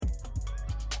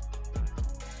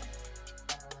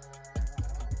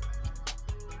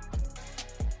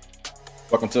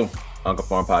Welcome to Uncle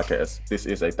Farm Podcast. This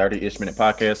is a 30-ish minute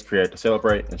podcast created to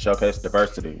celebrate and showcase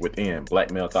diversity within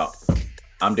Black male thought.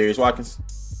 I'm Darius Watkins.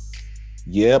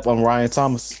 Yep, I'm Ryan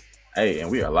Thomas. Hey, and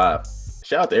we are live.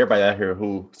 Shout out to everybody out here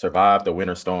who survived the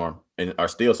winter storm and are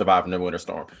still surviving the winter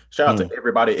storm. Shout out to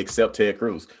everybody except Ted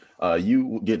Cruz.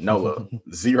 You get no love,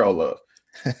 zero love.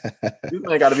 You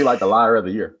ain't got to be like the liar of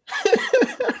the year.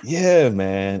 Yeah,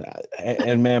 man.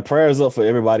 And man, prayers up for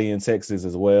everybody in Texas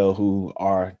as well who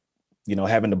are,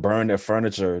 having to burn their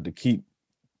furniture to keep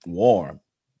warm.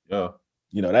 Yeah.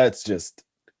 That's just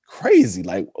crazy.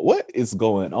 Like, what is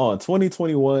going on?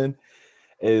 2021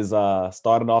 is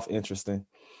starting off interesting.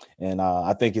 And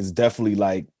I think it's definitely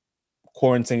like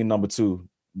quarantine number 2,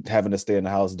 having to stay in the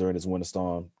house during this winter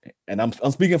storm. And I'm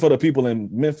speaking for the people in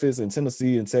Memphis and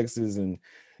Tennessee and Texas and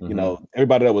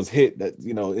everybody that was hit that,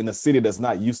 in a city that's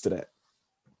not used to that.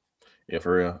 Yeah,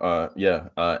 for real.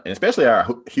 And especially our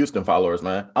Houston followers,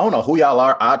 man. I don't know who y'all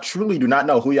are. I truly do not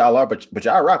know who y'all are, but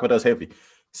y'all rock with us heavy.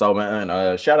 So,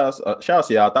 man, shout out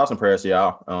to y'all. Thoughts and prayers to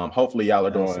y'all. Hopefully y'all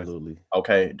are doing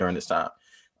okay during this time.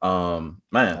 Man,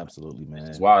 absolutely, man.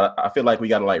 This is why I feel like we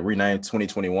got to like rename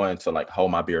 2021 to like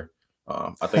Hold My Beer.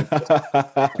 I think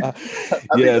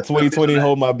 2020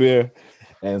 Hold My Beer.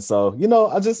 And so,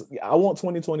 I want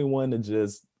 2021 to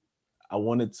I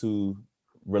wanted to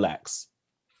relax.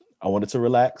 I wanted to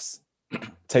relax,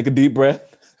 take a deep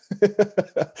breath.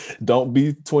 Don't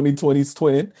be 2020's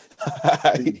twin.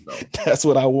 That's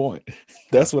what I want.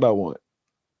 That's what I want.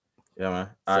 Yeah, man.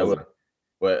 All right.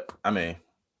 Well, I mean,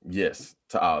 yes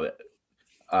to all that.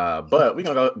 But we're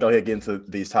going to go ahead and get into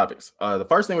these topics. The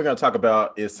first thing we're going to talk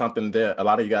about is something that a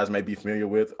lot of you guys may be familiar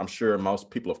with. I'm sure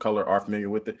most people of color are familiar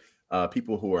with it.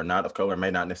 People who are not of color may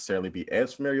not necessarily be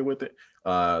as familiar with it.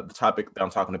 The topic that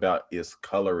I'm talking about is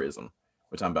colorism.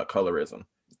 We're talking about colorism.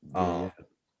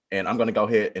 And I'm going to go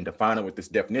ahead and define it with this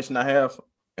definition I have,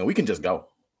 and we can just go.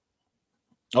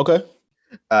 Okay.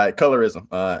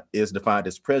 Colorism is defined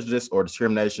as prejudice or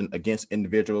discrimination against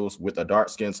individuals with a dark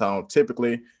skin tone,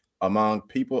 typically among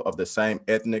people of the same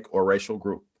ethnic or racial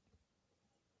group.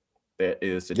 That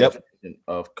is the definition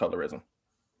of colorism.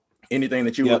 Anything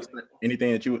that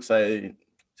you would say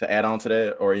to add on to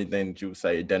that, or anything that you would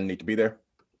say doesn't need to be there?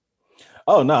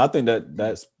 Oh no, I think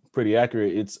that's pretty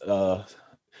accurate. It's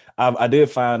I did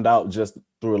find out just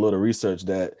through a little research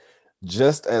that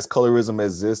just as colorism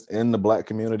exists in the Black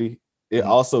community, it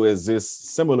also exists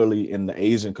similarly in the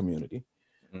Asian community.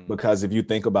 Because if you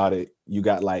think about it, you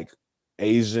got like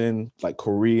Asian, like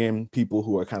Korean people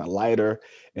who are kind of lighter,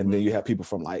 and then you have people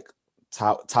from like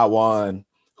Taiwan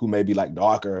who may be like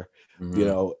darker,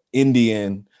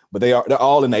 Indian, but they're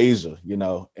all in Asia,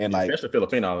 and like especially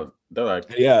Filipino, they're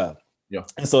like yeah.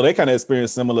 And so they kind of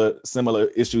experience similar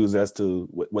issues as to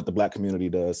what the Black community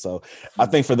does. So I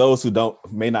think for those who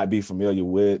may not be familiar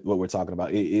with what we're talking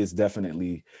about, it is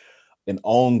definitely an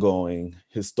ongoing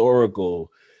historical,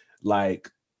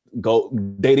 like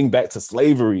dating back to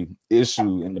slavery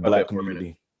issue in the Black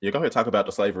community. Yeah, go ahead, talk about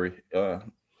the slavery.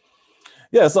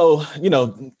 Yeah, so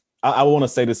I want to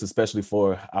say this especially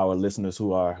for our listeners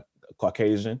who are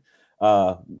Caucasian.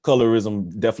 Colorism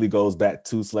definitely goes back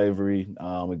to slavery.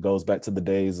 It goes back to the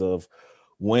days of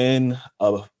when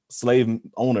a slave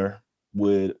owner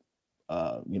would,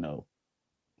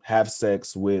 have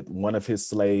sex with one of his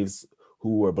slaves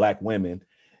who were Black women.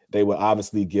 They would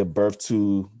obviously give birth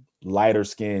to lighter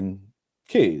skinned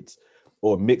kids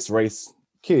or mixed race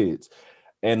kids.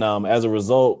 And as a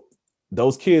result,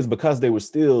 those kids, because they were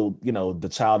still, the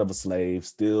child of a slave,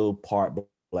 still part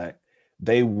Black,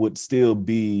 they would still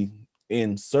be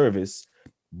in service,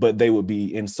 but they would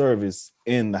be in service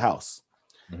in the house.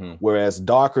 Whereas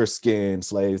darker skinned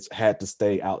slaves had to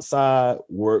stay outside,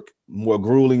 work more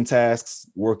grueling tasks,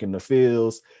 work in the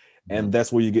fields. And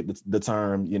that's where you get the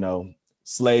term,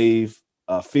 slave,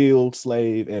 field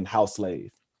slave, and house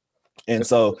slave. And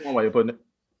so that's one way of putting it.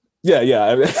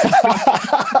 Yeah.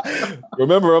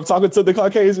 Remember, I'm talking to the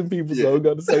Caucasian people, so we're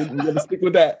gonna stick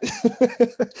with that.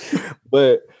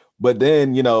 But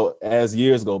then, as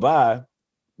years go by,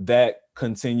 that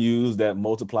continues, that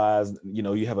multiplies.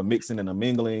 You have a mixing and a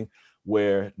mingling,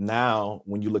 where now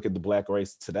when you look at the Black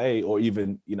race today, or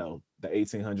even the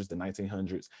 1800s, the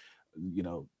 1900s,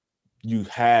 you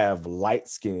have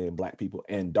light-skinned Black people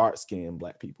and dark-skinned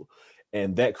Black people,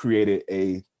 and that created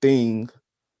a thing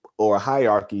or a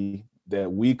hierarchy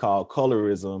that we call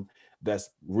colorism, that's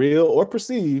real or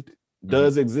perceived,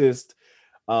 does exist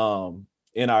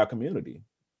in our community,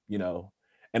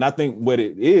 And I think what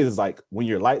it is, like, when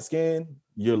you're light skinned,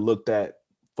 you're looked at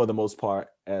for the most part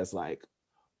as like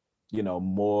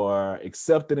more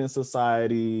accepted in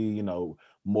society,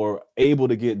 more able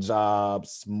to get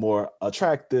jobs, more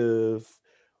attractive,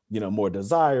 more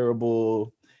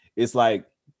desirable. It's like,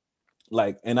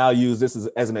 and I'll use this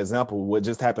as an example, what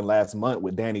just happened last month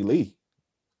with Danny Lee.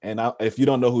 And if you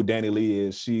don't know who Danny Lee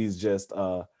is, she's just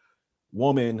a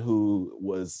woman who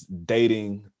was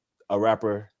dating a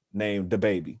rapper named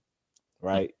DaBaby,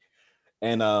 right?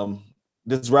 And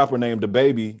this rapper named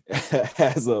DaBaby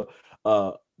has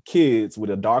a kids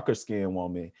with a darker skinned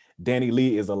woman. Danny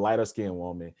Lee is a lighter skinned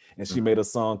woman, and she made a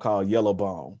song called Yellow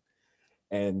Bone.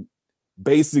 And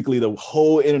basically the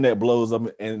whole internet blows up,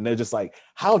 and they're just like,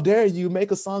 how dare you make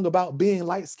a song about being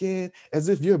light skinned as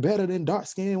if you're better than dark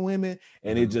skinned women?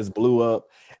 And it just blew up.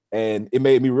 And it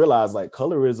made me realize, like,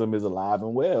 colorism is alive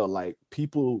and well. Like,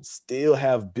 people still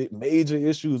have big major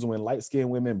issues when light skinned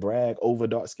women brag over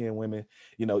dark skinned women.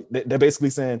 They're basically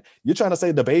saying, you're trying to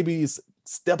say DaBaby's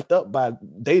stepped up by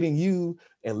dating you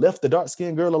and left the dark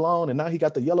skinned girl alone, and now he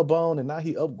got the yellow bone, and now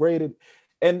he upgraded.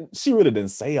 And she really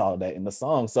didn't say all that in the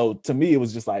song. So to me, it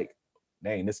was just like,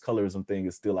 dang, this colorism thing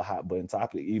is still a hot button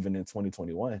topic, even in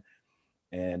 2021.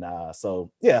 And so,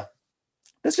 yeah,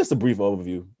 that's just a brief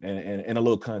overview and a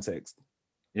little context.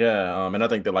 Yeah, and I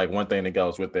think that, like, one thing that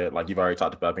goes with it, like you've already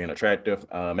talked about being attractive,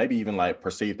 maybe even like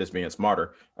perceived as being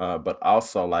smarter, but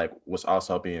also, like, what's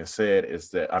also being said is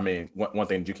that, I mean, one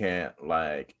thing that you can't,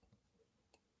 like,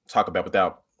 talk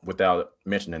about without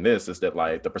mentioning this is that,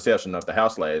 like, the perception of the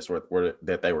house slaves were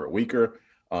that they were weaker,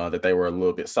 that they were a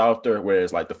little bit softer,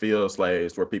 whereas, like, the field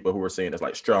slaves were people who were seen as,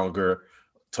 like, stronger,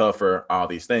 tougher, all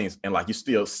these things. And, like, you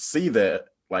still see that,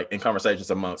 like, in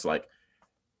conversations amongst, like,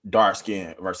 dark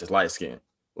skin versus light skin.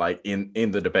 Like, in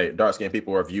the debate, dark skinned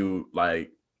people are viewed,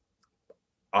 like,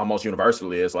 almost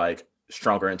universally as, like,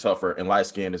 stronger and tougher, and light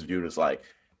skin is viewed as, like,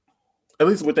 at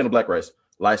least within the Black race,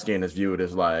 light skin is viewed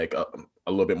as, like, a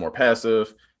little bit more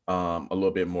passive, a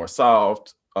little bit more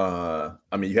soft. I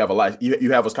mean, you have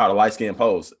what's called a light skin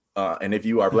pose, and if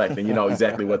you are Black, then you know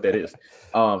exactly what that is.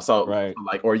 So right.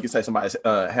 Like, or you can say somebody's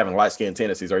having light skin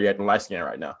tendencies, or you're acting light skin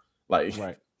right now, like,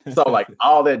 right. So, like,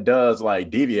 all that does, like,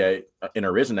 deviate and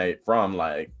originate from,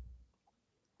 like,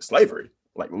 slavery,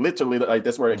 like, literally, like,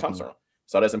 that's where it comes from.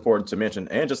 So that's important to mention.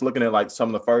 And just looking at, like, some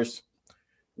of the first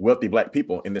wealthy Black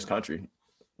people in this country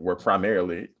were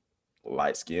primarily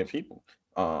light-skinned people.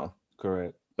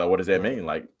 Correct. So what does that mean?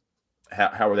 Like,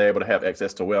 how were they able to have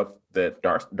access to wealth that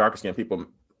darker skinned people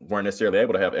weren't necessarily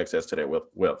able to have access to that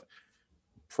wealth?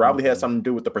 Probably had something to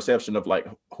do with the perception of, like,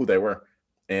 who they were,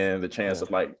 and the chance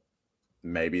of, like,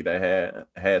 maybe they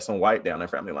had some white down their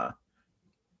family line.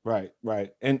 Right.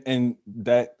 And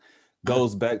that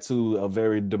goes back to a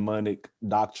very demonic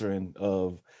doctrine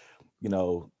of,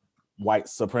 white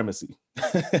supremacy.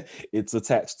 It's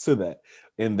attached to that,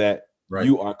 in that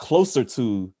you are closer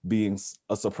to being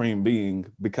a supreme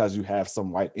being because you have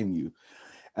some white in you.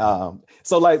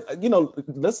 So, like,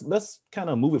 let's kind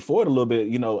of move it forward a little bit.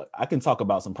 I can talk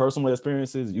about some personal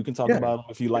experiences. You can talk about them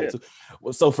if you like to.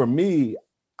 So for me,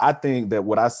 I think that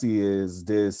what I see is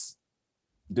this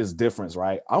difference,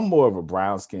 right? I'm more of a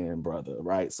brown skinned brother,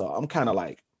 right? So I'm kind of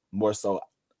like more so,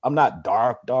 I'm not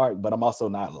dark, but I'm also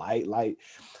not light.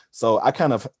 So I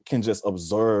kind of can just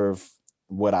observe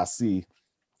what I see.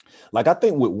 Like, I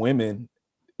think with women,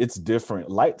 it's different.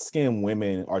 Light-skinned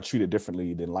women are treated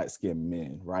differently than light-skinned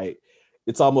men, right?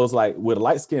 It's almost like with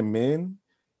light-skinned men,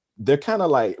 they're kind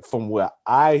of like, from what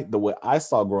I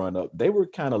saw growing up, they were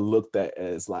kind of looked at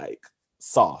as, like,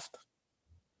 soft.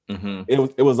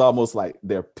 It was almost like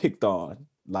they're picked on.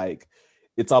 Like,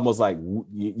 it's almost like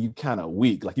you kind of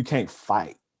weak, like you can't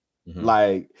fight.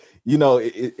 Like,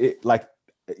 it like,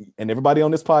 and everybody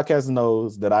on this podcast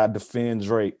knows that I defend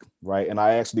Drake, right? And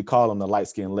I actually call him the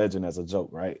light-skinned legend as a joke,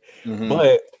 right?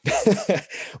 But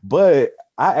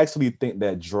I actually think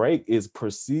that Drake is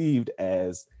perceived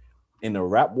as, in the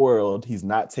rap world, he's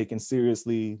not taken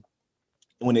seriously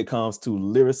when it comes to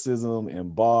lyricism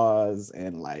and bars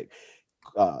and, like,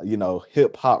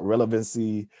 hip hop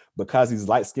relevancy, because he's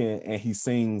light-skinned and he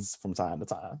sings from time to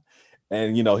time.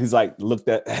 And, he's, like, looked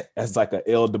at as, like, a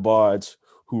El DeBarge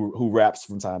who raps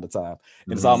from time to time.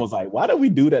 And it's almost like, why do we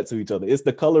do that to each other? It's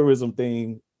the colorism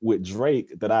thing with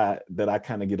Drake that I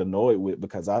kind of get annoyed with,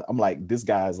 because I'm like, this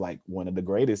guy's, like, one of the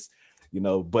greatest,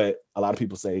 but a lot of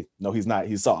people say, no, he's not.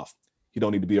 He's soft. He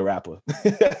don't need to be a rapper.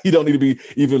 He don't need to be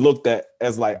even looked at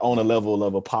as, like, on a level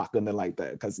of a Pac and then like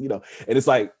that. Because, and it's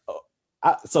like,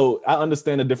 so I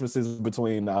understand the differences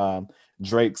between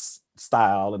Drake's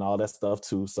style and all that stuff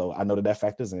too. So I know that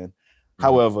factors in.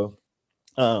 However,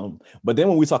 but then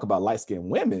when we talk about light-skinned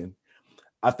women,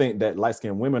 I think that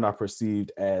light-skinned women are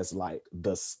perceived as like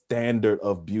the standard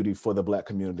of beauty for the Black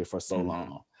community for so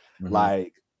long.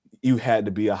 Like you had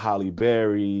to be a Halle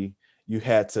Berry, you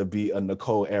had to be a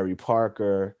Nicole Ari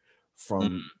Parker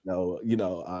from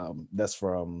that's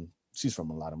from, she's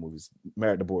from a lot of movies,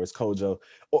 Married to Boris Kojo,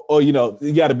 or you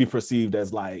got to be perceived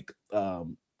as like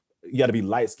you got to be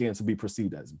light-skinned to be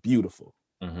perceived as beautiful.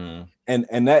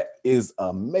 And that is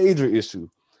a major issue,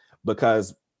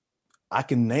 because I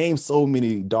can name so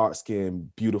many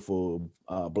dark-skinned, beautiful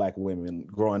Black women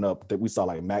growing up that we saw,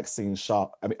 like Maxine Shaw.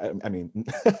 I mean,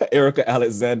 Erica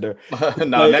Alexander.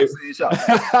 Maxine Shaw.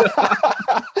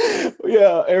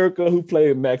 Yeah, Erica, who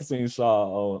played Maxine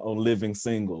Shaw on Living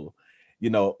Single,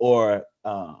 or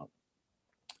and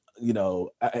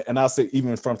I'll say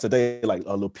even from today, like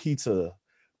Lupita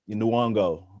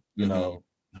Nyong'o,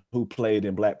 who played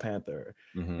in Black Panther,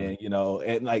 and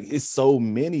and like it's so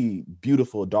many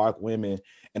beautiful dark women.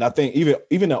 And I think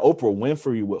even an Oprah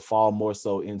Winfrey would fall more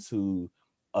so into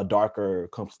a darker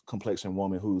complexion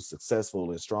woman who's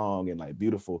successful and strong and like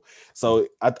beautiful. So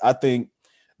I think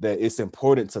that it's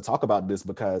important to talk about this,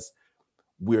 because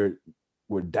we're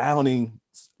downing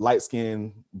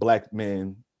light-skinned Black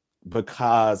men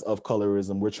because of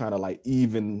colorism. We're trying to like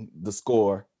even the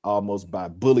score almost by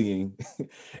bullying,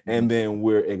 and then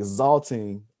we're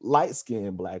exalting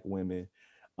light-skinned Black women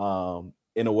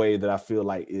in a way that I feel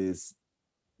like is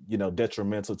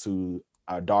detrimental to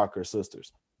our darker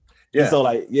sisters. Yeah. And so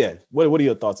like, what are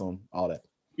your thoughts on all that?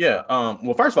 Yeah.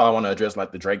 Well, first of all, I want to address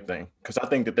like the Drake thing, because I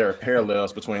think that there are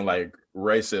parallels between like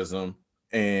racism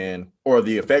or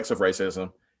the effects of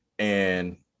racism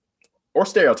or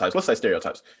stereotypes. Let's say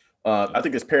stereotypes. I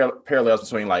think there's parallels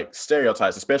between like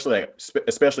stereotypes,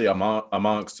 especially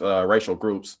amongst racial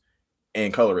groups,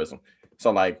 and colorism.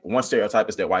 So like one stereotype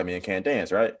is that white men can't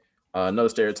dance, right? Another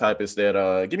stereotype is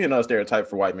that give me another stereotype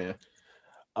for white men.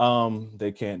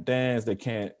 They can't dance. They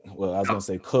can't. Well, I was gonna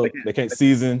say cook. They can't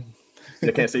season.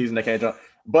 They can't season. They can't jump.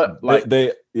 But like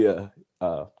go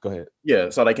ahead. Yeah,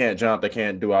 so they can't jump. They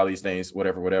can't do all these things.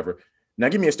 Whatever. Now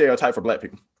give me a stereotype for Black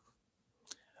people.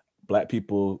 Black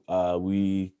people,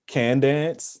 we can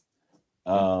dance.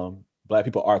 Black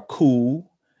people are cool,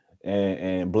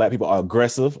 and Black people are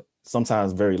aggressive,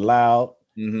 sometimes very loud.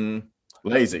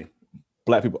 Lazy.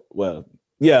 Black people,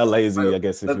 lazy. I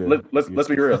guess let's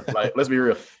be real. Like let's be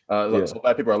real. So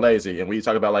Black people are lazy, and when you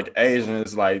talk about like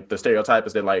Asians, like the stereotype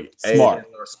is that like smart.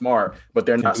 Asians are smart, but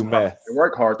they're not smart. Math. They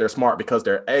work hard. They're smart because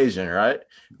they're Asian, right?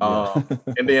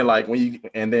 And then like when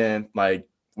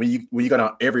you go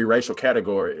down every racial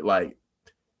category, like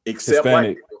except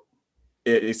white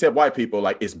people,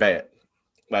 like it's bad.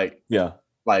 Like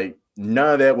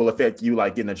none of that will affect you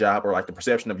like getting a job, or like the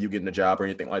perception of you getting a job or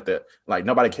anything like that. Like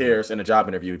nobody cares in a job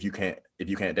interview if you can't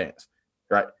dance,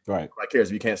 right? Nobody cares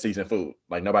if you can't season food.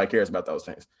 Like nobody cares about those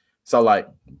things. So like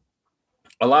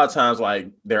a lot of times, like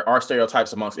there are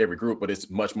stereotypes amongst every group, but it's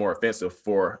much more offensive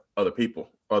for other people,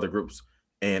 other groups.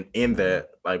 And in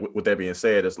that, like with that being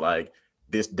said, it's like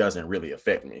this doesn't really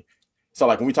affect me. So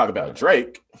like when we talk about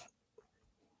Drake,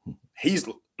 he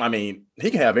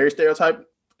can have very stereotype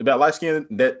about light skin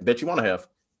that you want to have.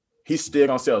 He's still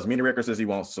gonna sell as many records as he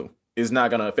wants to. It's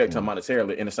not gonna affect him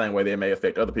monetarily in the same way that it may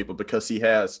affect other people, because he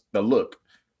has the look,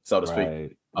 so to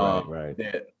speak,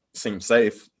 that seems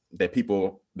safe, that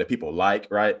people like,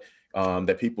 right?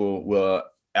 That people will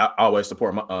always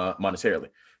support monetarily.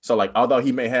 So like although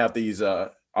he may have these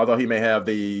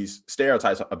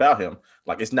stereotypes about him,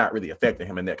 like it's not really affecting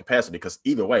him in that capacity, because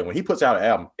either way, when he puts out an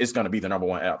album, it's gonna be the number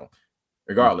one album.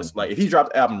 Regardless, like if he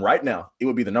dropped the album right now, it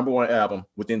would be the number one album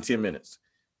within 10 minutes.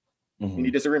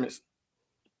 Any disagreements?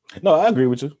 No, I agree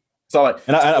with you. So like,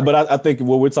 but I think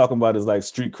what we're talking about is like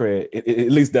street cred.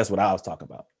 At least that's what I was talking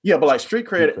about. Yeah, but like street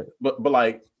cred. But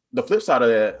like the flip side of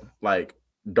that, like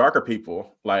darker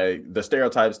people, like the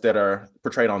stereotypes that are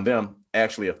portrayed on them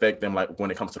actually affect them. Like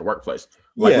when it comes to the workplace.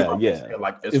 Like,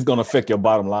 like it's gonna affect your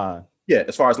bottom line. Yeah,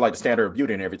 as far as like the standard of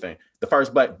beauty and everything. The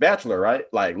first Black bachelor, right?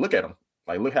 Like look at him.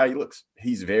 Like, look how he looks.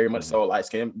 He's very much so a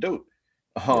light-skinned dude.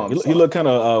 He looked kind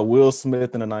of Will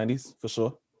Smith in the 90s, for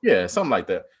sure. Yeah, something like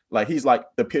that. Like, he's like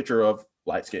the picture of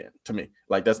light skin to me.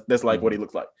 Like, that's like what he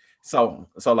looks like. So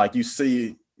like, you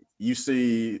see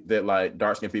that, like,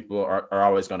 dark-skinned people are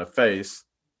always going to face,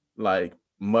 like,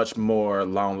 much more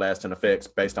long-lasting effects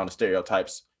based on the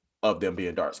stereotypes of them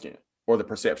being dark-skinned, or the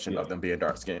perception of them being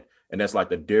dark-skinned. And that's, like,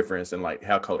 the difference in, like,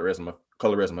 how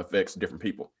colorism affects different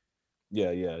people.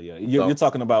 Yeah. You're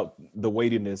talking about the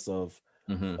weightiness of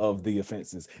the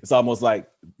offenses. It's almost like,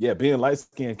 being light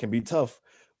skinned can be tough,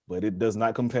 but it does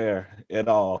not compare at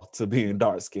all to being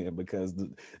dark skinned, because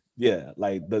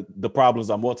the problems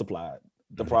are multiplied.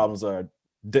 The problems are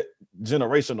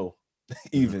generational,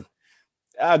 even.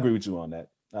 I agree with you on that.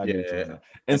 I agree with you on Yeah. that.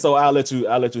 And so I'll let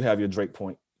you have your Drake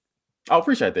point. I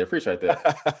appreciate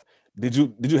that. Did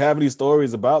you have any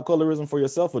stories about colorism for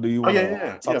yourself, or do you want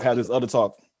to have this other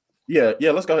talk? Yeah.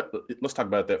 Let's go. Let's talk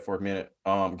about that for a minute.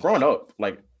 Growing up,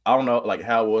 like I don't know, like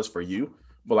how it was for you,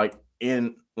 but like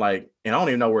and I don't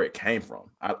even know where it came from.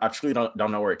 I truly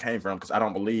don't know where it came from because I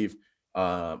don't believe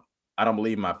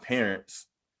my parents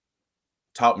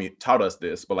taught us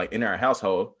this, but like in our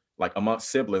household, like amongst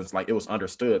siblings, like it was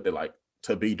understood that like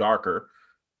to be darker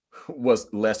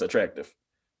was less attractive.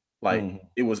 Like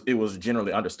it was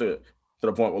generally understood to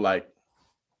the point where like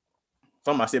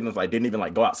some of my siblings like didn't even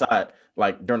like go outside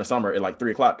like during the summer at like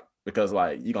 3:00 because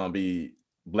like you're gonna be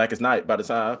black as night by the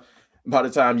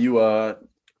time you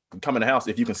come in the house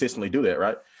if you consistently do that,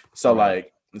 right? So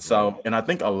and I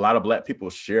think a lot of black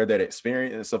people share that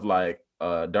experience of like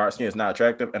dark skin is not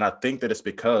attractive, and I think that it's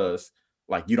because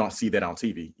like you don't see that on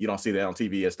TV. You don't see that on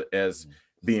TV as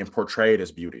being portrayed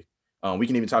as beauty. We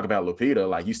can even talk about Lupita.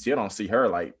 Like you still don't see her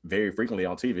like very frequently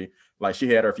on TV. Like she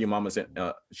had her few moments,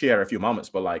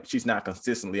 but like she's not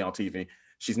consistently on TV.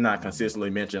 She's not consistently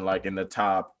mentioned like in the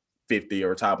top 50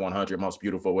 or top 100 most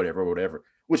beautiful, whatever,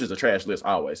 which is a trash list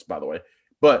always, by the way.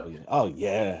 But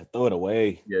throw it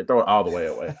away. Yeah, throw it all the way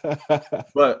away.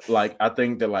 But like I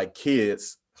think that like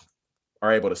kids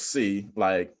are able to see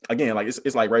like again like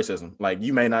it's like racism. Like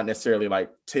you may not necessarily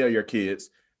like tell your kids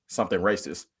something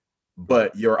racist,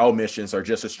 but your omissions are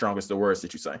just as strong as the words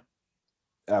that you say.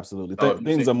 Absolutely.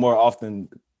 Things are more often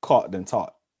caught than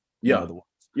taught. Yeah.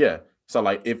 Yeah. So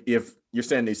like if you're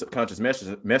sending these subconscious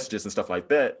messages and stuff like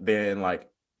that, then like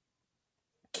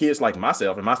kids like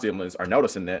myself and my siblings are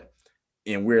noticing that,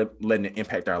 and we're letting it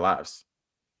impact our lives.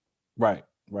 Right.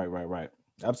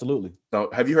 Absolutely. So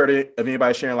have you heard of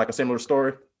anybody sharing like a similar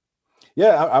story?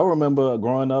 Yeah, I remember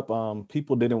growing up,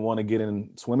 people didn't want to get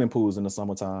in swimming pools in the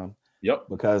summertime. Yep.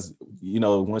 Because,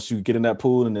 once you get in that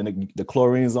pool and then the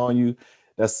chlorine's on you,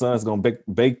 that sun's going to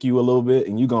bake you a little bit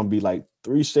and you're going to be like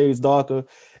 3 shades darker.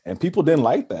 And people didn't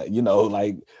like that,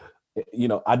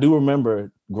 I do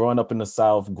remember growing up in the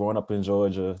South, growing up in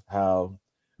Georgia, how,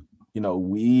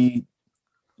 we,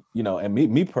 and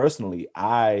me personally,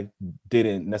 I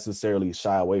didn't necessarily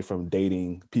shy away from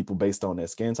dating people based on their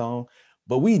skin tone,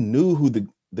 but we knew who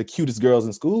the cutest girls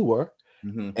in school were.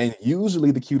 Mm-hmm. And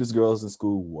usually the cutest girls in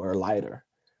school were lighter,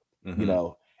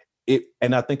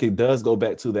 and I think it does go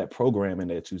back to that programming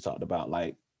that you talked about,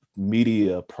 like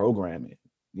media programming,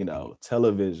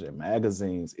 television,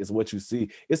 magazines, is what you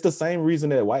see. It's the same reason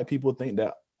that white people think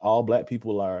that all black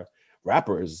people are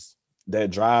rappers that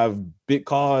drive big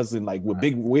cars and like with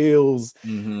big wheels,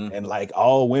 and like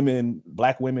all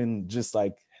black women just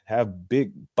like have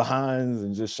big behinds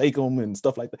and just shake them and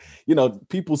stuff like that.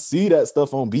 People see that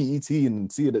stuff on BET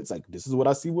and see it. It's like, this is what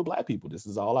I see with black people. This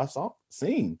is all I've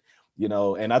seen,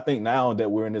 and I think now that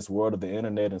we're in this world of the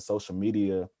internet and social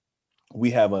media,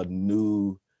 we have a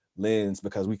new lens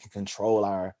because we can control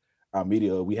our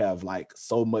media. We have like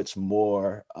so much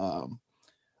more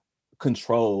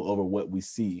control over what we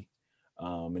see.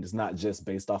 And it's not just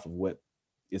based off of what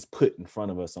is put in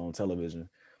front of us on television.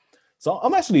 So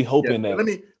I'm actually hoping that.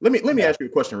 Let me ask you a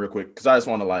question real quick, because I just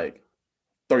want to like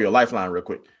throw you a lifeline real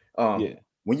quick.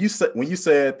 When you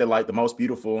said that like the most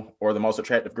beautiful or the most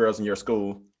attractive girls in your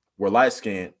school were light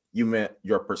skinned, you meant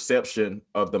your perception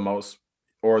of the most,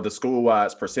 or the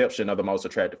school-wide perception of the most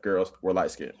attractive girls were light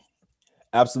skinned.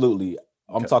 Absolutely.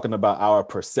 I'm talking about our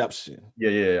perception.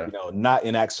 Yeah. Not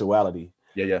in actuality.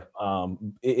 Yeah.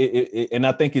 And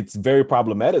I think it's very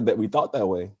problematic that we thought that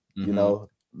way.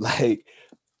 Like.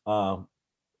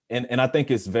 And I think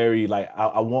it's very like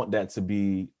I want that to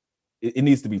be. It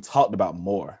needs to be talked about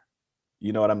more.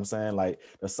 You know what I'm saying? Like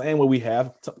the same way we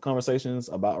have conversations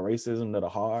about racism that are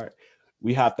hard,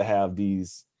 we have to have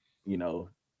these,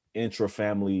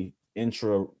 intra-family,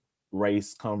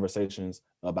 intra-race conversations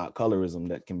about colorism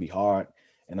that can be hard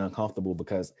and uncomfortable,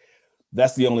 because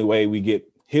that's the only way we get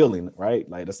healing, right?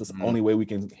 Like that's the only way we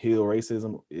can heal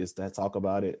racism, is to talk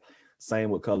about it. Same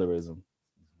with colorism.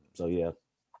 So yeah.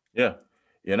 Yeah,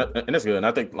 and that's good. And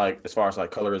I think like as far as like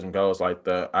colorism goes, like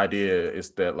the idea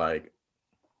is that like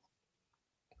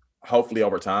hopefully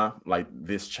over time, like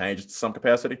this changes to some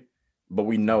capacity, but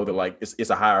we know that like it's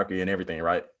a hierarchy and everything,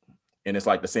 right? And it's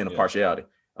like the sin of partiality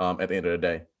at the end of the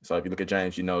day. So if you look at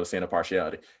James, the sin of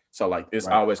partiality. So like it's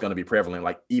always going to be prevalent,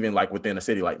 like even like within a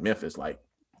city like Memphis, like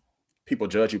people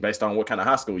judge you based on what kind of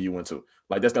high school you went to.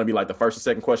 Like that's going to be like the first or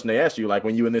second question they ask you, like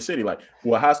when you in this city, like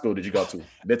what high school did you go to?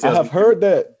 I have heard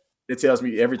that. It tells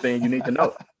me everything you need to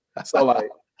know.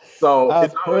 So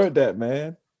I've heard that,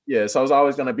 man. Yeah, so it's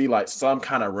always going to be like some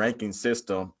kind of ranking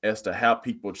system as to how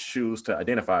people choose to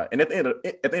identify. And at the end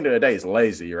of the day, it's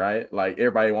lazy, right? Like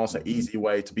everybody wants an easy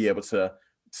way to be able to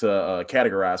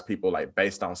categorize people like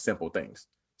based on simple things.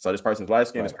 So this person's light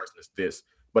skin, this person is this,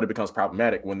 but it becomes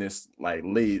problematic when this like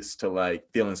leads to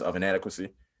like feelings of inadequacy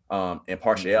and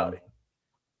partiality.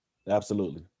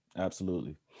 Absolutely.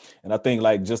 And I think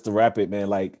like just to wrap it, man,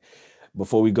 like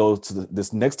before we go to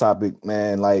this next topic,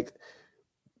 man, like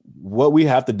what we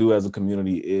have to do as a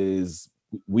community is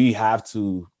we have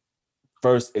to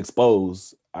first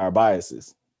expose our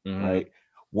biases, right?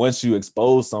 Once you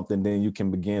expose something, then you can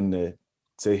begin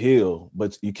to heal,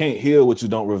 but you can't heal what you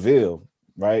don't reveal,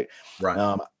 right?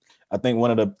 Right. I think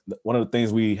one of the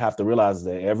things we have to realize is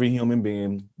that every human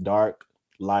being, dark,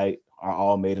 light, are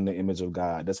all made in the image of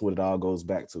God. That's what it all goes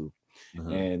back to.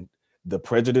 And the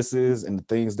prejudices and the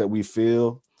things that we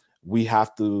feel, we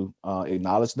have to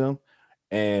acknowledge them,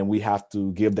 and we have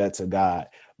to give that to God.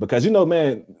 Because, you know,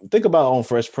 man, think about on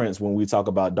Fresh Prince when we talk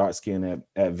about dark skin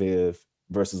at Viv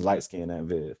versus light skin at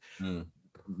Viv.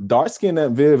 Dark skin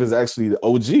at Viv is actually the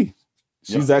OG.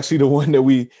 She's actually the one that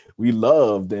we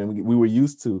loved and we were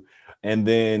used to. And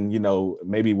then, you know,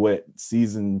 maybe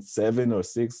season 7 or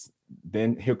 6,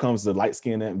 then here comes the light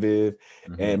skin at Viv,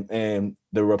 and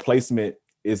the replacement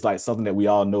is like something that we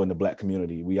all know in the Black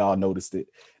community. We all noticed it.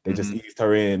 They just eased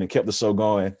her in and kept the show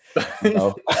going, you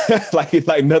know, like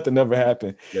nothing ever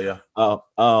happened.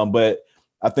 But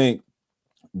I think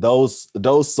those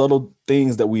subtle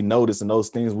things that we notice and those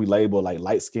things we label like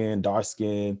light skin, dark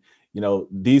skin, you know,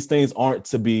 these things aren't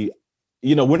to be,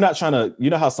 you know, we're not trying to,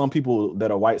 you know how some people that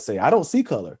are white say, I don't see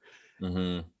color.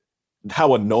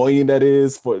 How annoying that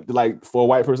is for a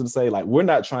white person to say. Like, we're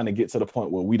not trying to get to the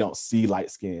point where we don't see light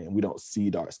skin, we don't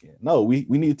see dark skin. No, we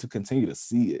need to continue to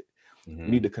see it. We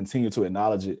need to continue to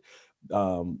acknowledge it.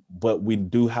 But we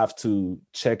do have to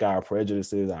check our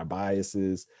prejudices, our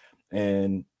biases,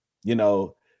 and, you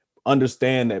know,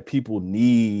 understand that people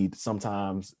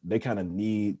sometimes they kind of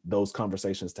need those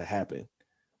conversations to happen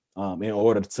in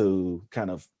order to kind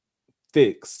of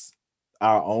fix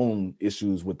our own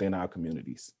issues within our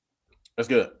communities. That's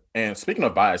good. And speaking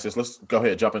of biases, let's go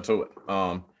ahead and jump into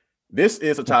it. This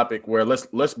is a topic where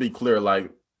let's be clear. Like,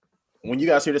 when you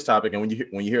guys hear this topic and when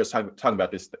you hear us talking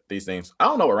about these things, I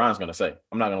don't know what Ryan's going to say.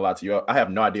 I'm not going to lie to you. I have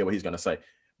no idea what he's going to say.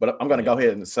 But I'm going to go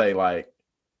ahead and say, like,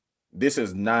 this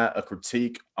is not a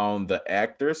critique on the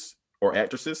actors or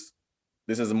actresses.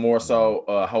 This is more so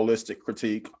a holistic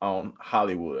critique on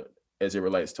Hollywood as it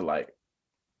relates to like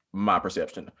my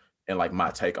perception and like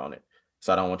my take on it.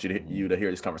 So I don't want you to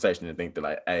hear this conversation and think that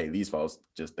like, hey, these folks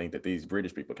just think that these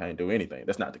British people can't do anything.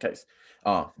 That's not the case.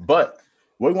 But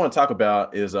what we want to talk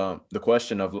about is the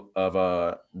question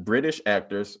of British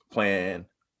actors playing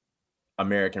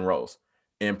American roles,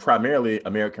 and primarily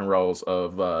American roles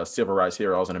of civil rights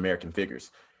heroes and American figures.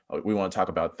 We want to talk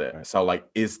about that. Right. So, like,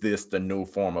 is this the new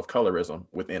form of colorism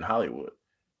within Hollywood?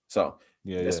 So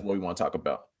that's what we want to talk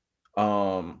about.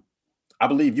 I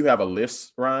believe you have a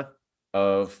list, Ryan,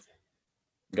 of.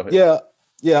 Go ahead.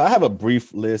 Yeah, I have a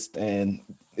brief list, and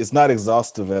it's not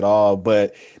exhaustive at all,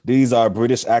 but these are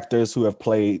British actors who have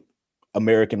played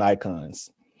American icons.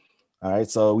 All right,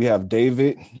 so we have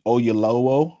David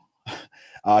Oyelowo.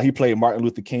 He played Martin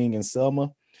Luther King in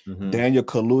Selma. Daniel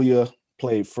Kaluuya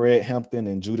played Fred Hampton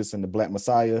and Judas and the Black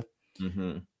Messiah.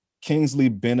 Kingsley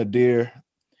Ben-Adir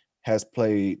has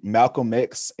played Malcolm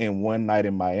X in One Night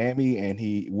in Miami, and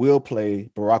he will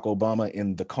play Barack Obama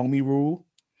in The Comey Rule.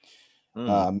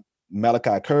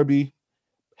 Malachi Kirby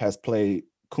has played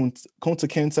Kunta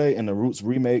Kinte in the Roots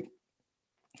remake,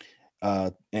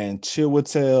 and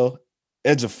Chiwetel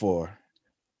Ejiofor.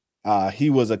 He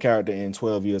was a character in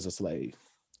 12 Years a Slave.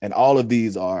 And all of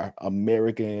these are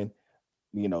American,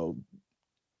 you know,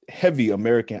 heavy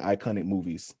American iconic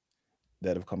movies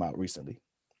that have come out recently.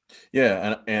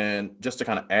 Yeah, and just to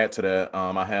kind of add to that,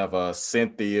 I have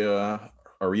Cynthia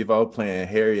Erivo playing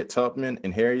Harriet Tubman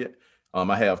in Harriet.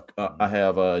 I have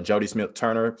Jodie Smith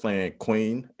Turner playing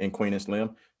Queen in Queen and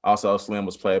Slim. Also, Slim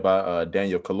was played by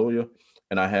Daniel Kaluuya,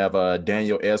 and I have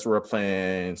Daniel Ezra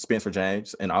playing Spencer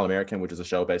James in All American, which is a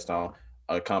show based on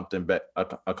a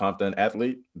Compton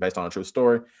athlete based on a true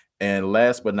story. And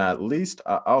last but not least,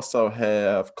 I also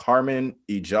have Carmen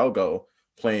Ejogo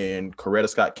playing Coretta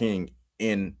Scott King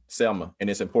in Selma. And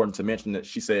it's important to mention that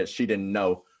she said she didn't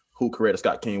know who Coretta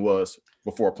Scott King was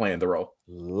before playing the role.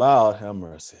 Lord have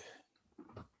mercy.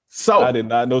 So I did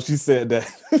not know she said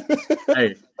that.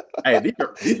 hey,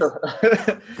 these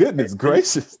are goodness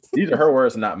gracious. These are her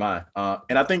words, not mine.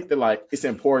 And I think that like it's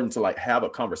important to like have a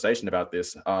conversation about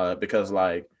this because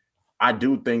like I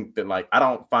do think that like I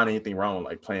don't find anything wrong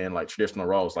like playing like traditional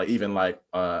roles. Like even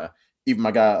even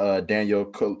my guy Daniel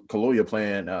Kaluuya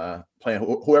playing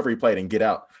whoever he played in Get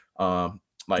Out.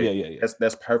 Like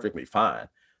that's perfectly fine.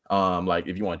 Like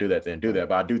if you want to do that, then do that.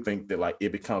 But I do think that like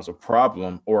it becomes a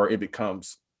problem, or it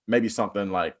becomes maybe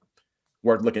something like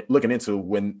worth looking into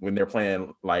when they're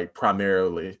playing like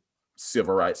primarily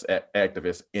civil rights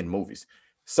activists in movies.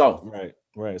 So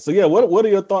right. So yeah, what are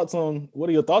your thoughts on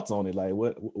it? Like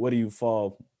what do you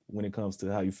fall when it comes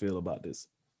to how you feel about this?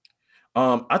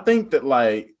 I think that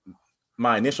like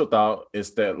my initial thought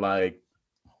is that like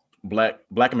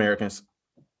Black Americans,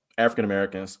 African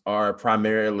Americans are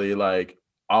primarily like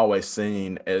always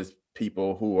seen as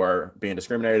people who are being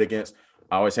discriminated against,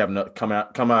 always having to come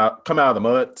out of the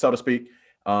mud, so to speak,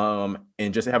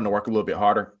 and just having to work a little bit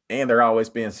harder, and they're always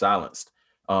being silenced.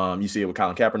 You see it with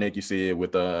Colin Kaepernick, you see it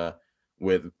with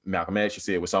Malcolm X, you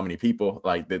see it with so many people,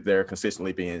 like that they're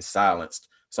consistently being silenced.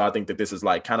 So I think that this is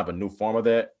like kind of a new form of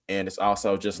that, and it's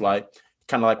also just like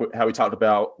kind of like how we talked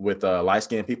about with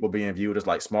light-skinned people being viewed as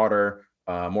like smarter,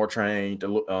 more trained,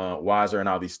 wiser, and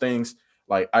all these things.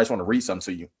 Like, I just want to read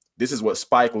something to you. This is what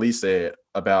Spike Lee said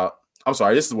about. I'm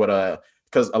sorry. This is what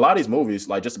because a lot of these movies,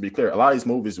 like just to be clear, a lot of these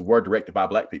movies were directed by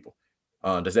Black people.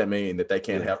 Does that mean that they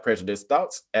can't have prejudiced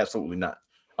thoughts? Absolutely not.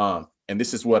 And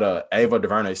this is what Ava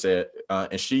DuVernay said,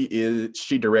 and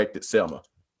she directed Selma,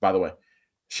 by the way.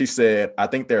 She said, "I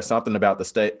think there's something about the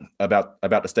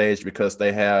stage because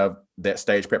they have that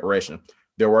stage preparation.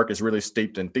 Their work is really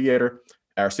steeped in theater.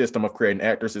 Our system of creating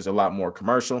actors is a lot more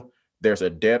commercial. There's a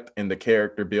depth in the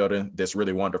character building that's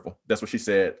really wonderful." That's what she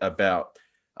said about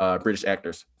British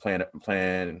actors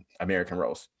playing American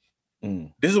roles.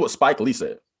 This is what Spike Lee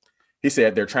said. He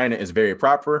said their training is very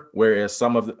proper, whereas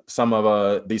some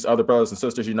of these other brothers and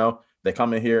sisters, they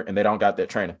come in here and they don't got that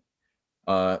training.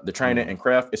 The training and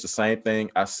craft, it's the same thing.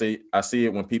 I see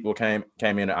it when people came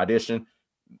in to audition.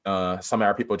 Some of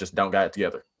our people just don't got it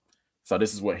together. So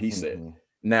this is what he said.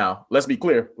 Now, let's be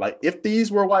clear. Like, if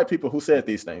these were white people who said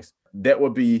these things, that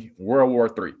would be World War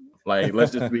III. Like,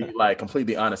 let's just be like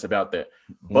completely honest about that.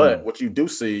 But what you do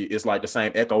see is like the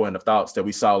same echoing of thoughts that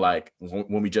we saw like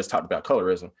when we just talked about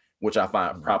colorism, which I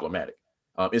find problematic.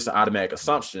 It's an automatic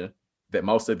assumption that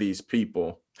most of these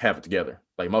people have it together.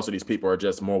 Like, most of these people are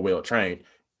just more well trained,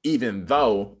 even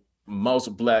though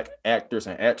most Black actors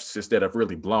and actresses that have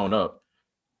really blown up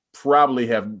probably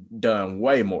have done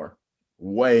way more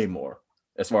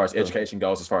as far as education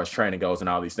goes, as far as training goes, and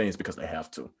all these things, because they have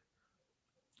to.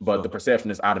 But the perception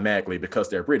is automatically because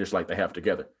they're British, like they have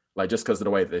together. Like, just because of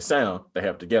the way that they sound, they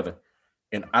have together.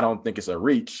 And I don't think it's a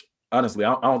reach. Honestly,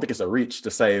 I don't think it's a reach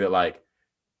to say that like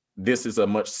this is a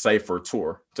much safer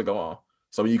tour to go on.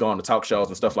 So when you go on the talk shows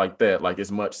and stuff like that, like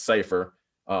it's much safer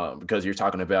because you're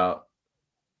not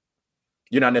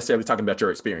necessarily talking about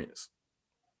your experience.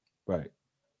 Right.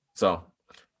 So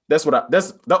those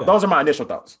are my initial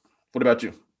thoughts. What about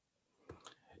you?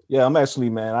 Yeah, I'm actually,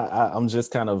 man, I'm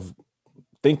just kind of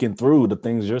thinking through the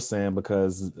things you're saying,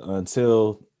 because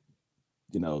until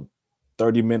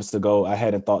 30 minutes ago, I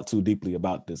hadn't thought too deeply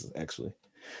about this actually.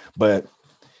 But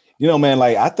man,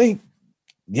 like I think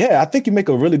you make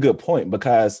a really good point,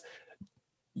 because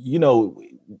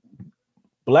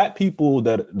Black people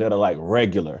that are like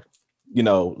regular,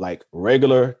 like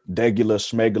regular, degular,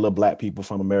 schmegular Black people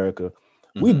from America,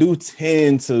 we do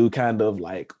tend to kind of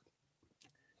like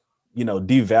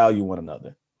devalue one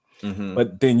another.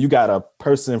 But then you got a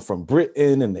person from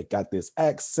Britain and they got this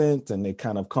accent and they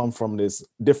kind of come from this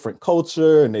different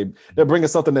culture, and they're bringing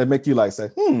something that make you like say,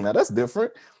 now that's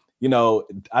different.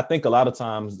 I think a lot of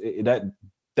times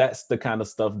that's the kind of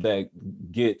stuff that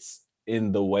gets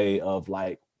in the way of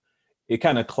like, it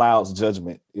kind of clouds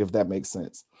judgment, if that makes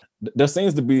sense. There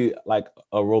seems to be like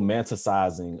a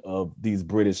romanticizing of these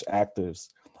British actors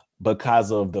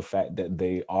because of the fact that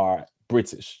they are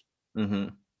British.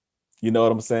 You know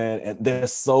what I'm saying? And they're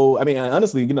so, I mean,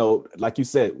 honestly, like you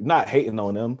said, not hating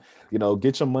on them,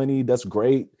 get your money, that's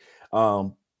great.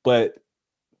 But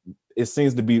it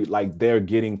seems to be like they're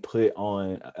getting put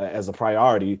on as a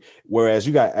priority. Whereas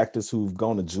you got actors who've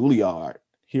gone to Juilliard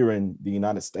here in the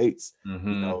United States,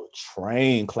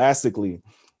 trained classically,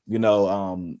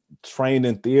 trained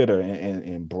in theater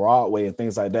and Broadway and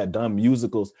things like that, done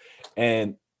musicals.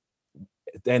 And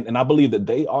I believe that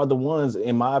they are the ones,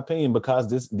 in my opinion, because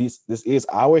this is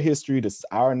our history, this is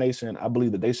our nation. I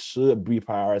believe that they should be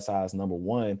prioritized number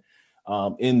one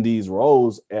in these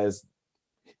roles as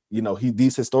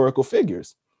these historical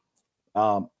figures.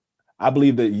 I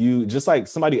believe that just like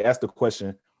somebody asked a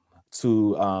question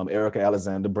to Erica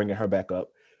Alexander, bringing her back up,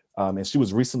 and she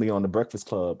was recently on the Breakfast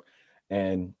Club,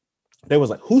 and they was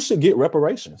like, who should get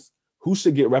reparations? who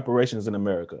should get reparations in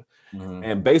America?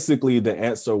 And basically the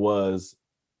answer was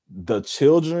the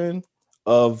children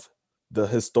of the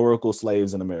historical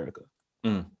slaves in America.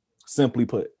 Simply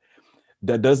put.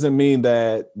 That doesn't mean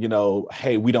that, you know,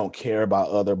 hey, we don't care about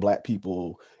other Black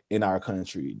people in our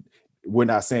country. We're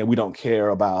not saying we don't care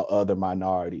about other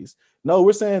minorities. No,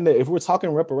 we're saying that if we're talking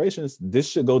reparations, this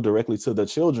should go directly to the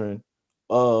children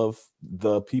of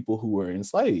the people who were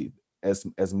enslaved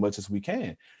as much as we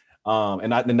can.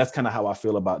 And that's kind of how I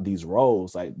feel about these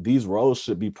roles. Like, these roles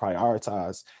should be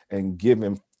prioritized and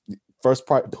given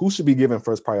who should be given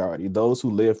first priority? Those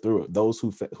who lived through it, those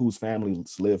whose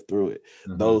families lived through it,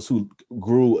 those who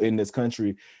grew in this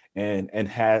country and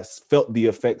has felt the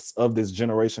effects of this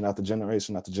generation after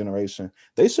generation after generation.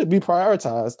 They should be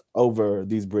prioritized over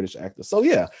these British actors. So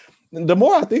yeah, the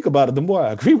more I think about it, the more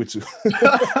I agree with you.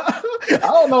 I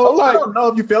don't know. I don't know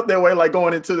if you felt that way, like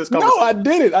going into this conversation. No, I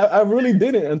didn't. I really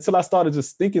didn't until I started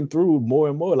just thinking through more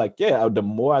and more. Like, yeah, the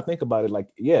more I think about it, like,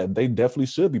 yeah, they definitely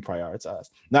should be prioritized.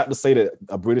 Not to say that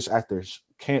a British actor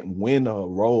can't win a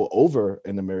role over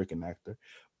an American actor,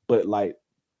 but like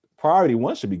priority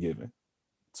one should be given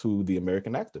to the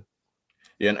American actor.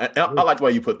 Yeah, and I like the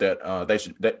way you put that.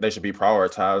 They should be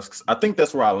prioritized. I think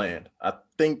that's where I land.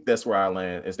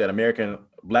 Is that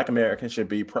Black Americans should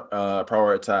be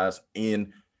prioritized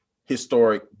in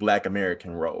historic Black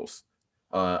American roles.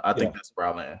 I think that's where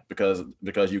I land because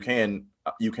you can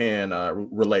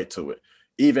relate to it.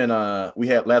 Even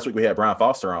last week we had Brian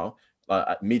Foster on.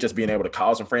 Me just being able to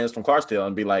call some friends from Clarksdale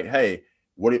and be like, hey,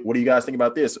 what do you guys think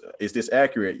about this? Is this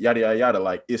accurate? Yada, yada, yada.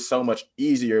 Like, it's so much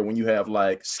easier when you have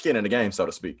like skin in the game, so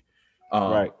to speak.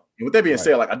 Right. And with that being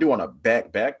said, like, I do want to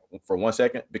back for 1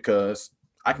 second because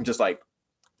I can just like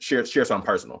share something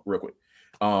personal real quick.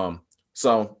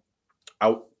 So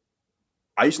I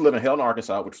used to live in Helena,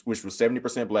 Arkansas, which was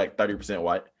 70% Black, 30%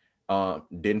 white.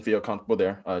 Didn't feel comfortable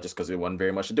there just because it wasn't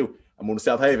very much to do. I moved to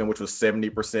South Haven, which was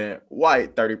 70%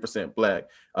 white, 30% Black,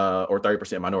 or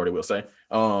 30% minority, we'll say.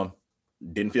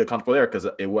 Didn't feel comfortable there because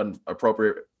it wasn't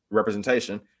appropriate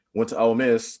representation. Went to Ole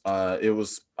Miss. It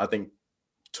was, I think,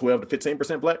 12 to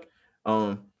 15% Black.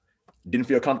 Didn't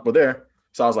feel comfortable there.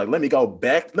 So I was like, let me go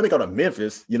to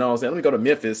Memphis. You know what I'm saying? Let me go to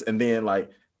Memphis and then like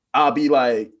I'll be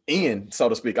like in, so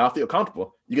to speak. I'll feel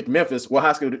comfortable. You get to Memphis. What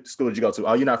high school did you go to?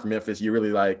 Oh, you're not from Memphis. You're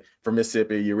really like from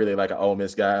Mississippi. You're really like an Ole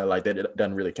Miss guy. Like that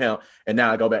doesn't really count. And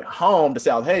now I go back home to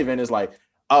South Haven. It's like,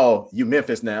 oh, you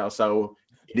Memphis now. So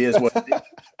it is what it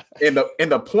is.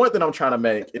 And the point that I'm trying to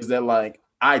make is that like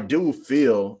I do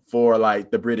feel for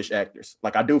like the British actors.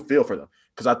 Like I do feel for them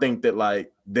because I think that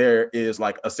like there is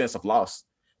like a sense of loss.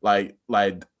 Like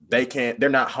they're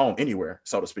not home anywhere,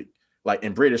 so to speak. Like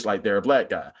in British, like they're a Black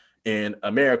guy. In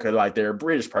America, like they're a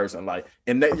British person. Like,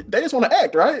 and they just want to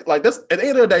act, right? Like that's at the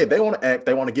end of the day, they want to act,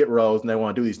 they want to get roles, and they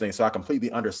want to do these things. So I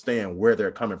completely understand where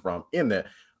they're coming from in that.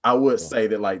 I would say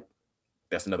that like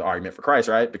that's another argument for Christ,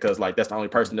 right? Because like that's the only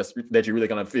person that you're really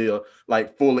gonna feel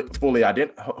like who fully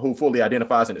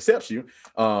identifies and accepts you.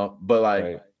 But like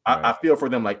right. I feel for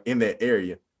them like in that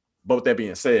area. But with that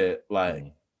being said,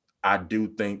 like I do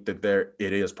think that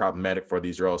it is problematic for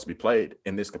these roles to be played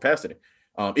in this capacity.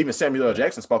 Even Samuel L.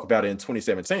 Jackson spoke about it in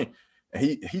 2017, and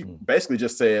he basically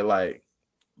just said like,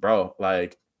 bro,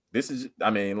 like this is, I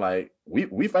mean, like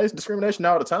we face discrimination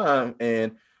all the time,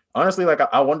 and honestly, like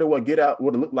I wonder what Get Out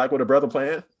would look like with a brother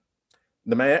playing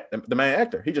the main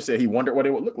actor. He just said he wondered what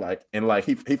it would look like, and like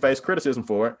he faced criticism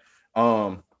for it.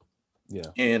 Yeah.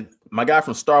 And my guy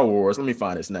from Star Wars, let me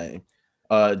find his name.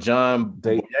 John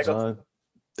Boyega.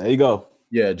 There you go.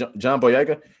 Yeah, John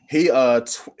Boyega. He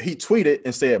tweeted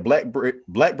and said Black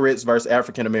Brits versus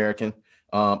African American,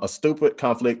 a stupid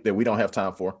conflict that we don't have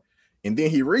time for. And then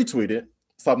he retweeted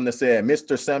something that said,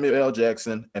 Mr. Samuel L.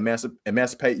 Jackson,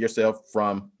 emancipate yourself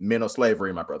from mental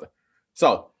slavery, my brother.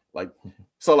 So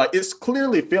it's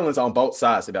clearly feelings on both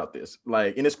sides about this.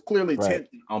 Like, and it's clearly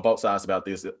tension on both sides about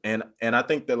this. And I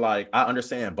think that like I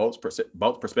understand both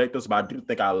perspectives, but I do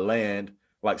think I land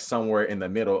like somewhere in the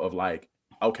middle of like,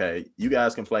 okay, you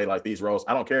guys can play like these roles.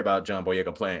 I don't care about John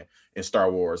Boyega playing in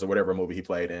Star Wars or whatever movie he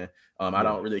played in. I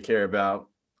don't really care about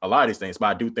a lot of these things, but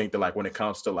I do think that like when it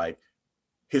comes to like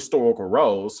historical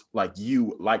roles, like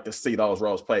you like to see those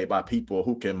roles played by people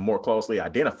who can more closely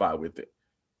identify with it.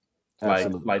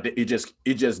 Like it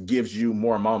just gives you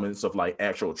more moments of like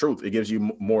actual truth. It gives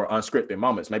you more unscripted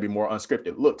moments, maybe more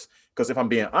unscripted looks. Because if I'm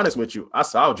being honest with you, I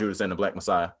saw Judas and the Black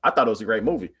Messiah. I thought it was a great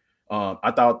movie.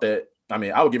 I thought that, I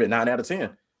mean, I would give it 9 out of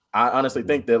 10. I honestly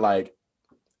think that like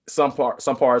some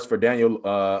parts for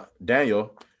Daniel,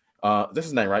 this is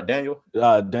his name, right? Daniel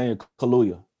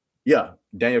Kaluuya. Yeah,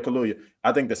 Daniel Kaluuya.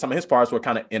 I think that some of his parts were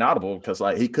kind of inaudible because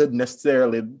like he couldn't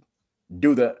necessarily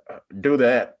do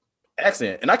that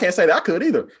accent, and I can't say that I could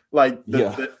either. Like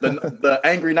the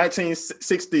angry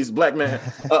 1960s black man.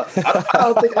 I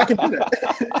don't think I can do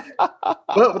that.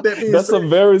 But with that being that's said, a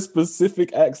very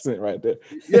specific accent right there.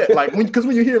 Yeah, like when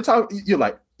you hear him talk, you're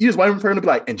like, you just waiting for him to be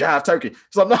like, and jive turkey.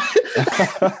 So I'm not.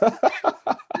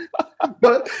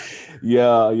 But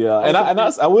yeah, and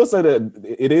I will say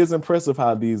that it is impressive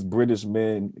how these British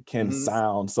men can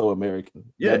sound so American.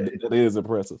 Yeah, that is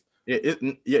impressive.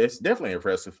 It's definitely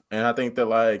impressive, and I think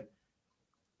that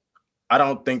I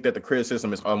don't think that the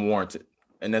criticism is unwarranted,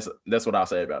 and that's what I'll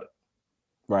say about it.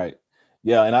 Right.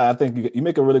 Yeah, and I think you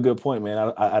make a really good point,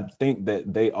 man. I think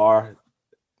that they are,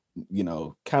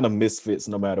 kind of misfits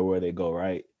no matter where they go,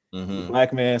 right?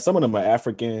 Black man, some of them are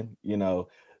African,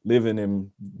 living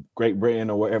in Great Britain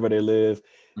or wherever they live,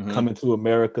 coming to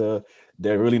America.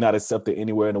 They're really not accepted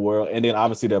anywhere in the world. And then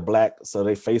obviously they're black, so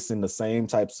they're facing the same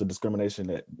types of discrimination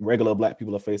that regular black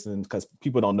people are facing, because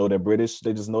people don't know they're British.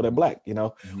 They just know they're black,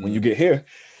 when you get here.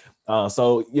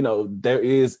 So,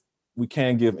 we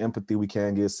can give empathy, we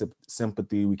can give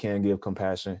sympathy, we can give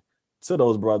compassion to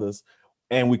those brothers.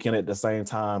 And we can at the same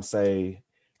time say,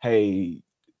 hey,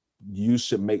 you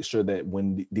should make sure that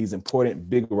when these important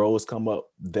big roles come up,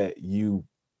 that you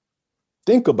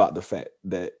think about the fact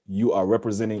that you are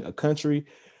representing a country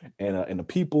and a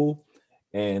people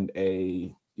and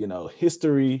a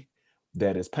history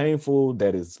that is painful,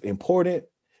 that is important,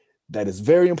 that is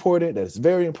very important, that is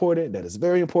very important, that is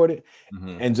very important,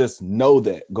 and just know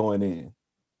that going in,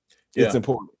 it's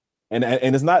important. And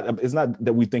it's not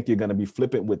that we think you're going to be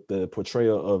flippant with the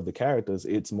portrayal of the characters.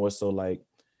 It's more so like,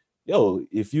 yo,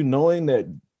 if you knowing that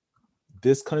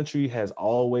this country has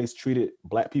always treated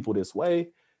black people this way,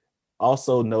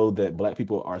 also know that black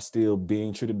people are still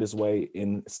being treated this way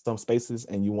in some spaces,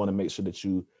 and you want to make sure that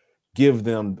you give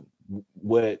them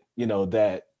what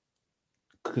that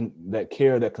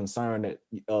care, that concern, that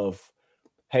of,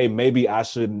 hey, maybe I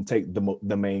shouldn't take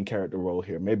the main character role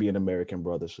here. Maybe an American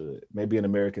brother should. Maybe an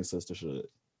American sister should.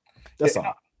 That's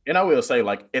all. And I will say,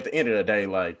 at the end of the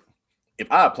day,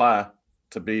 if I apply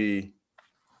to be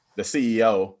the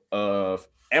CEO of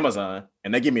Amazon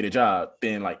and they give me the job,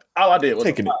 then all I did was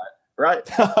apply, right?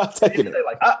 Taking it.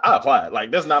 I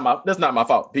applied. That's not my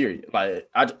fault. Period. I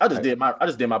just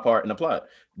did my part and applied.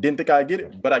 Didn't think I'd get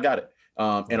it, but I got it.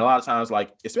 And a lot of times,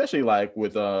 especially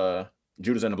with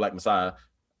Judas and the Black Messiah,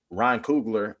 Ryan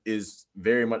Coogler is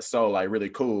very much so really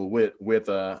cool with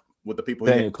the people.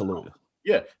 Daniel Kaluuya.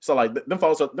 Yeah. So them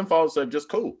folks are just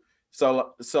cool.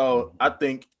 So I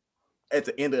think at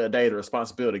the end of the day, the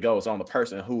responsibility goes on the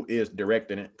person who is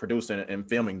directing it, producing it, and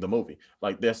filming the movie.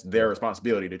 That's their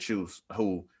responsibility to choose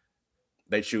who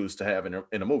they choose to have in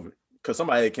a movie. Because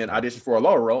somebody can audition for a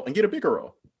lower role and get a bigger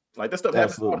role. That stuff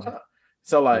happens all the time.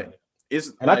 So I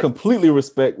completely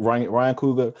respect Ryan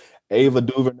Coogler, Ava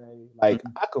DuVernay. I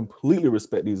completely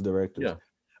respect these directors. Yeah.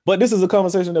 But this is a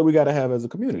conversation that we got to have as a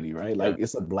community, right?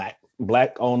 It's a black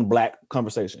on black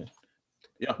conversation.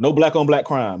 Yeah. No black on black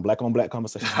crime, black on black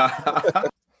conversation.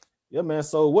 Yeah, man.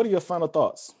 So what are your final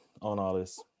thoughts on all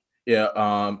this? Yeah,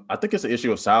 I think it's an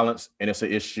issue of silence, and it's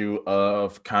an issue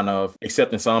of kind of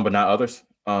accepting some but not others.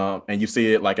 And you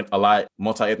see it in a lot of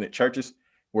multi-ethnic churches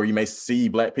where you may see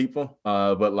black people,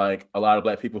 but a lot of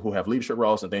black people who have leadership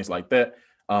roles and things like that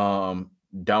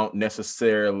don't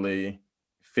necessarily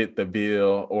fit the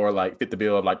bill or of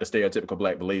the stereotypical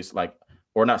black beliefs,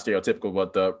 or not stereotypical,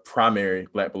 but the primary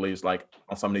black beliefs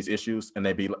on some of these issues, and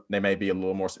they may be a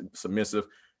little more submissive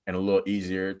and a little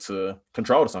easier to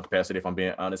control to some capacity, if I'm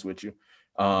being honest with you.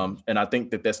 And I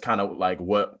think that that's kind of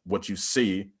what you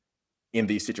see in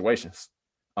these situations.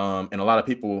 And a lot of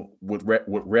people would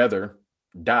rather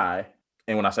die.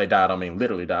 And when I say die, I don't mean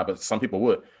literally die, but some people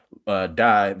would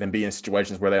die than be in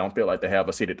situations where they don't feel like they have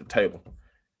a seat at the table.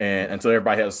 And until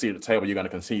everybody has a seat at the table, you're going to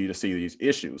continue to see these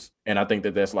issues. And I think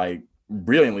that that's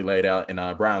brilliantly laid out in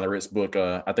Brian Larette's book.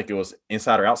 I think it was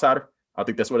Insider Outsider. I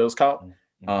think that's what it was called.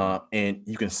 And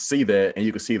you can see that, and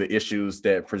you can see the issues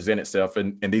that present itself.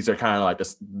 And these are kind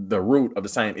of the root of the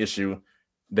same issue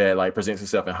that presents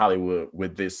itself in Hollywood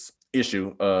with this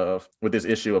issue of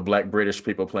Black British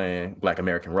people playing Black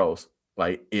American roles.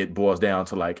 It boils down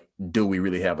to do we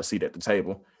really have a seat at the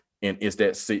table? And is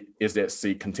that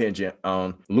seat contingent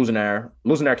on losing our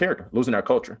character, losing our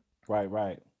culture?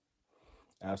 Right.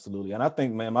 Absolutely. And I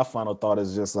think, man, my final thought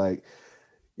is just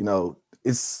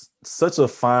it's such a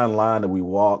fine line that we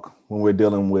walk when we're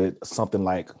dealing with something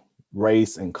like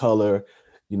race and color,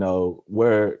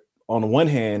 where on the one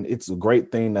hand, it's a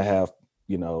great thing to have,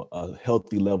 a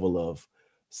healthy level of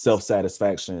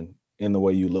self-satisfaction in the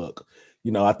way you look.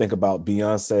 I think about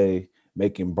Beyonce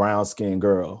making Brown Skin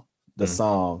Girl, the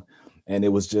song, and it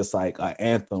was just like an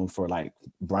anthem for like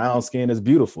brown skin is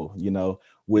beautiful,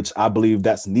 which I believe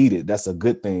that's needed. That's a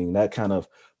good thing. That kind of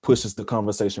pushes the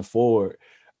conversation forward.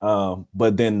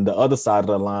 But then the other side of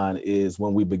the line is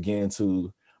when we begin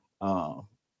to,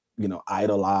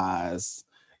 idolize,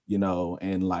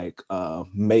 and like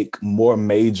make more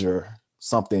major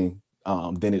something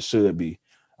than it should be.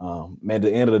 Man, at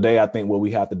the end of the day, I think what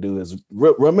we have to do is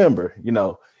remember,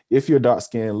 if you're dark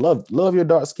skinned, love your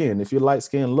dark skin. If you're light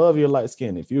skinned, love your light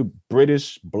skin. If you're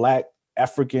British, Black,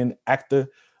 African actor,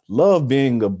 love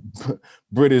being a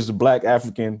British, Black,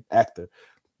 African actor.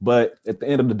 But at the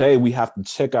end of the day, we have to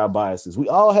check our biases. We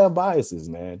all have biases,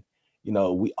 man.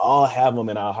 We all have them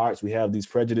in our hearts. We have these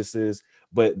prejudices.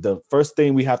 But the first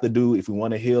thing we have to do, if we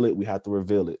want to heal it, we have to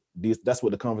reveal it. That's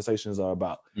what the conversations are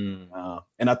about.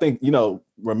 And I think,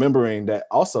 remembering that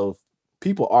also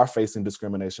people are facing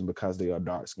discrimination because they are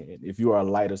dark skinned. If you are a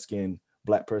lighter skinned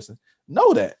Black person,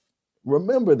 know that.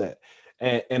 Remember that.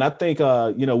 And I think,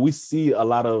 we see a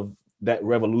lot of that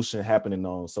revolution happening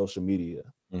on social media.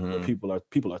 Where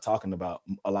people are talking about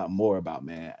a lot more about,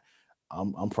 man,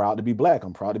 I'm proud to be Black.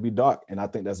 I'm proud to be dark. And I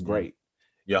think that's great.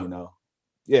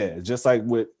 Yeah. Just like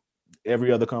with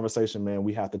every other conversation, man,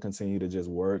 we have to continue to just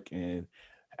work and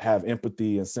have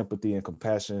empathy and sympathy and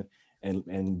compassion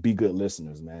and be good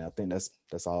listeners, man. I think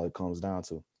that's all it comes down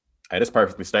to. Hey, that's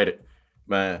perfectly stated,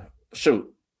 man. Shoot.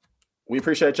 We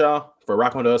appreciate y'all for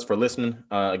rocking with us, for listening.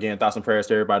 Again, thoughts and prayers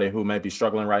to everybody who may be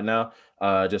struggling right now,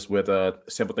 just with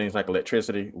simple things like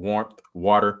electricity, warmth,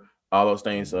 water, all those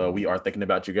things. We are thinking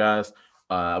about you guys.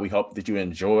 We hope that you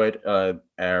enjoyed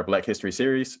our Black History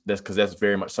series. That's because that's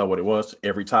very much so what it was.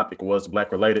 Every topic was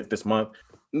Black related this month.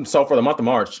 So for the month of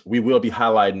March, we will be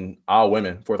highlighting all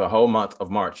women for the whole month of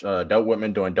March. Dope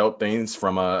women doing dope things,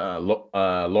 from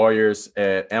lawyers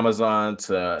at Amazon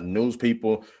to news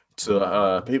people,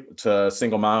 to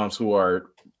single moms who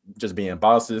are just being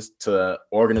bosses, to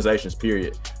organizations,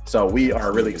 period. So we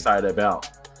are really excited about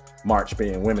March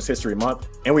being Women's History Month,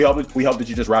 and we hope that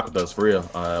you just rock with us for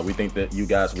real. We think that you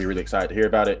guys will be really excited to hear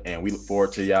about it, and we look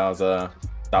forward to y'all's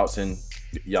thoughts and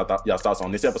y'all's thoughts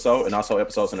on this episode and also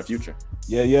episodes in the future.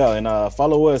 Yeah, and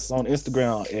follow us on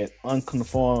Instagram at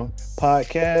Unconformed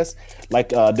Podcast. Like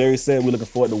Darius said, we're looking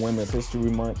forward to Women's History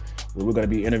Month, where we're going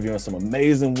to be interviewing some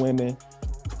amazing women.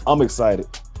 I'm excited.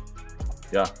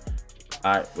 Yeah.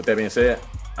 All right. With that being said,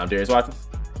 I'm Darius Watkins.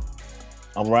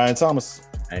 I'm Ryan Thomas.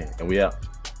 Hey, and we out.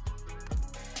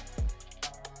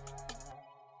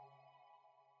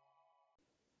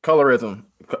 Colorism.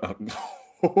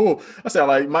 I sound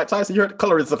like Mike Tyson. You heard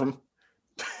colorism.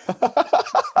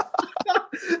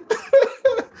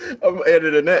 I'm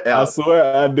editing that out. I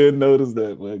swear I didn't notice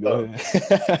that, man. Go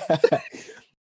ahead.